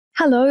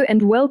Hello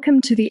and welcome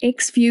to the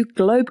XVIEW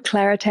Globe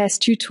Claritas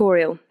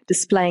tutorial,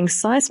 displaying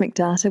seismic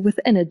data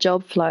within a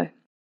job flow.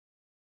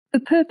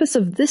 The purpose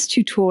of this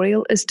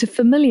tutorial is to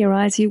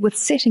familiarize you with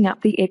setting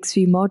up the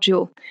XVIEW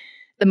module,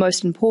 the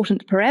most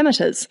important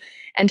parameters,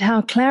 and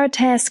how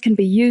Claritas can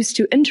be used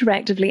to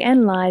interactively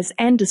analyze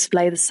and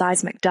display the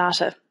seismic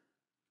data.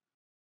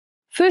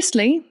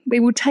 Firstly, we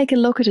will take a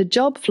look at a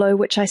job flow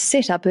which I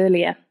set up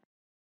earlier.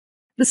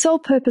 The sole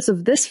purpose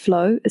of this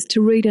flow is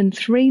to read in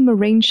 3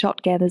 marine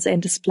shot gathers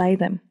and display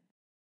them.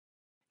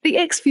 The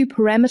XVIEW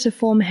parameter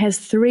form has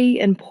 3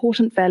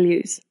 important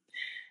values.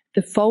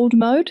 The fold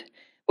mode,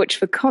 which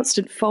for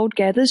constant fold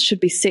gathers should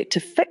be set to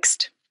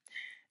fixed.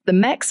 The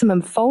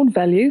maximum fold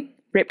value,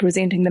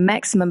 representing the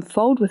maximum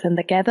fold within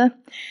the gather.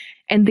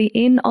 And the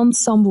N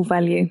ensemble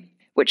value,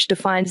 which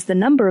defines the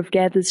number of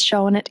gathers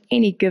shown at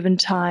any given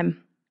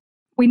time.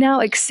 We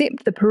now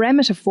accept the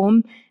parameter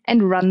form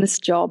and run this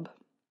job.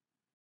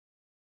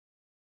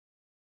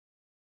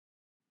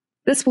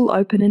 This will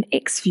open an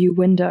XVIEW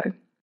window.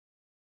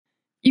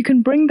 You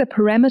can bring the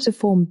parameter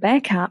form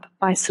back up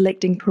by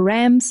selecting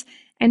Params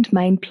and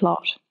Main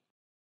Plot.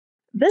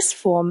 This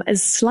form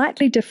is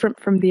slightly different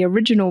from the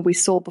original we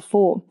saw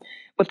before,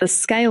 with the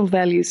scale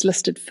values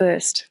listed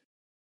first.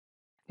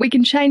 We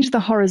can change the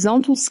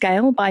horizontal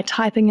scale by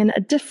typing in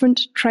a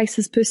different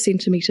traces per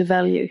centimetre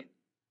value.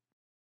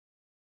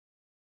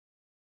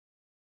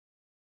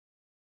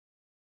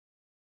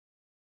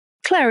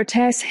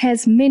 Claritas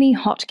has many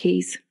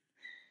hotkeys.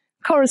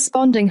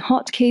 Corresponding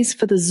hotkeys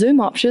for the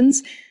zoom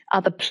options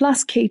are the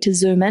plus key to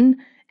zoom in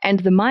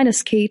and the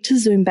minus key to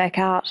zoom back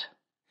out.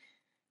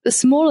 The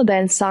smaller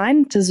than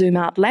sign to zoom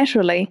out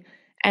laterally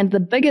and the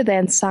bigger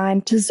than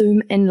sign to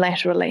zoom in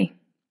laterally.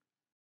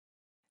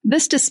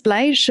 This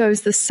display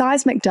shows the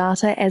seismic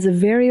data as a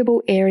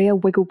variable area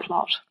wiggle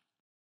plot.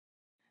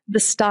 The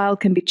style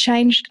can be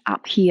changed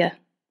up here.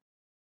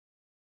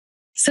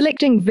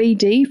 Selecting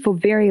VD for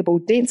variable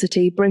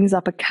density brings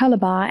up a color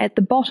bar at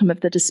the bottom of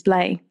the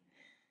display.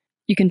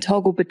 You can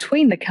toggle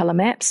between the color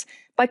maps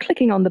by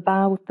clicking on the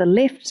bar with the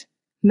left,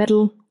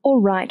 middle, or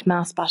right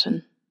mouse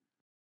button.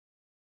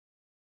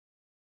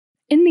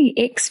 In the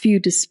XVIEW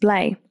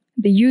display,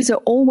 the user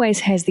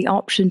always has the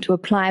option to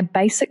apply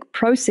basic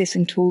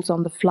processing tools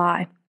on the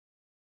fly.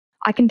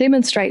 I can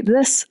demonstrate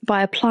this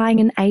by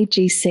applying an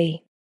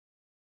AGC.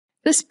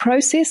 This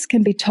process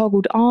can be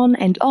toggled on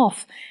and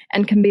off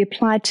and can be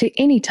applied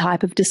to any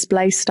type of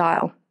display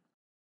style.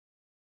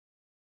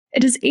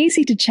 It is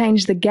easy to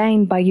change the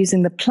gain by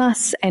using the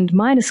plus and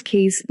minus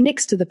keys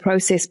next to the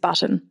process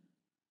button.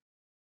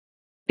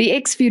 The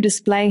XVIEW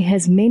display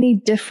has many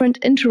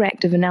different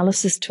interactive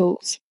analysis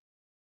tools.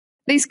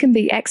 These can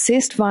be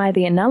accessed via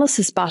the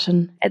analysis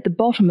button at the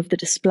bottom of the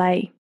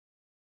display.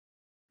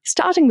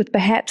 Starting with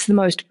perhaps the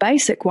most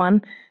basic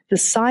one, the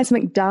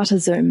seismic data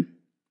zoom.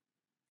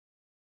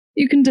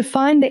 You can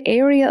define the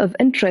area of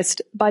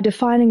interest by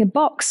defining a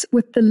box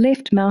with the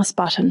left mouse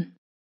button.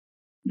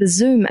 The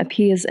zoom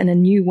appears in a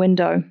new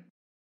window.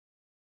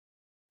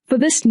 For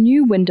this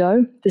new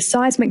window, the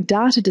seismic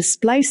data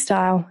display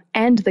style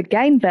and the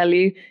gain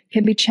value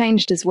can be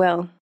changed as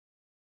well.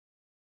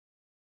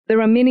 There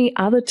are many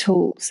other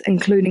tools,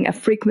 including a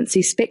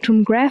frequency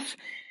spectrum graph,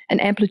 an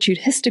amplitude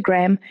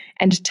histogram,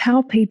 and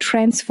tau-p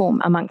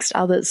transform, amongst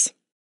others.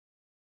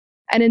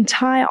 An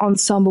entire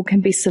ensemble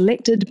can be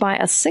selected by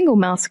a single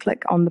mouse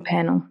click on the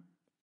panel.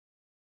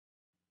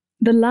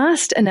 The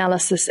last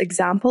analysis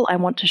example I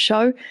want to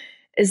show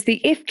is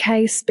the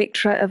FK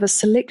spectra of a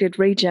selected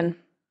region.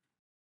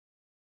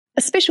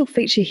 A special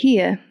feature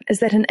here is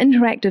that an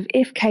interactive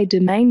FK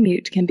domain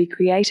mute can be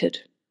created.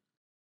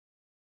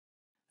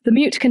 The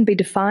mute can be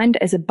defined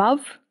as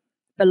above,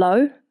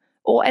 below,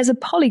 or as a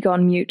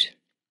polygon mute.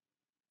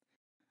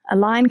 A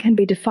line can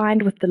be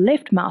defined with the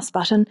left mouse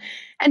button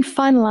and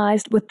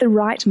finalized with the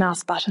right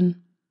mouse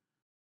button.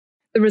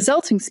 The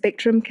resulting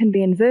spectrum can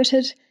be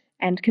inverted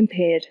and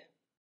compared.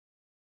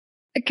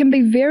 It can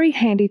be very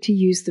handy to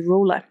use the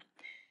ruler.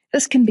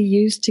 This can be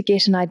used to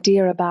get an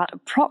idea about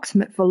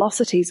approximate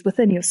velocities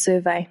within your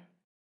survey.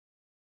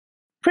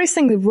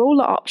 Pressing the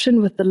ruler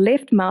option with the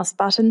left mouse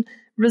button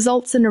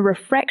results in a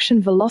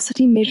refraction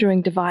velocity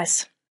measuring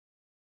device.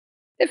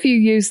 If you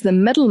use the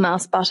middle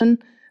mouse button,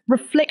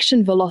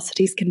 reflection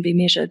velocities can be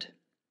measured.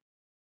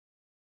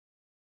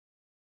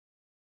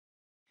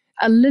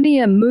 A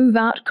linear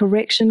move-out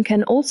correction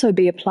can also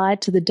be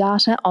applied to the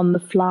data on the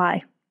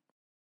fly.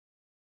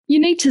 You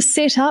need to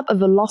set up a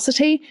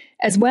velocity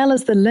as well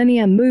as the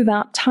linear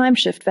move-out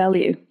timeshift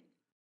value.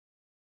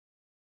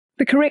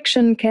 The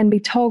correction can be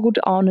toggled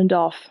on and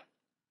off.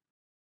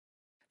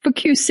 For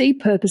QC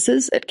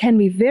purposes, it can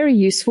be very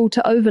useful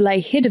to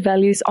overlay header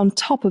values on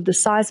top of the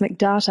seismic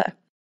data.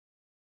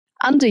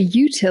 Under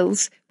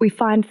Utils, we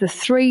find the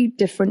 3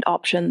 different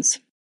options.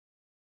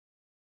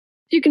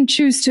 You can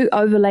choose to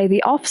overlay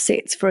the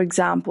offsets, for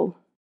example.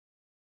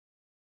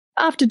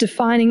 After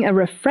defining a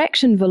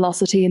refraction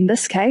velocity in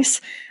this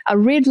case, a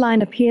red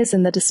line appears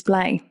in the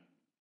display.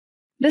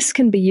 This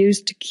can be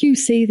used to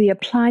QC the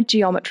applied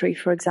geometry,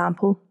 for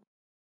example.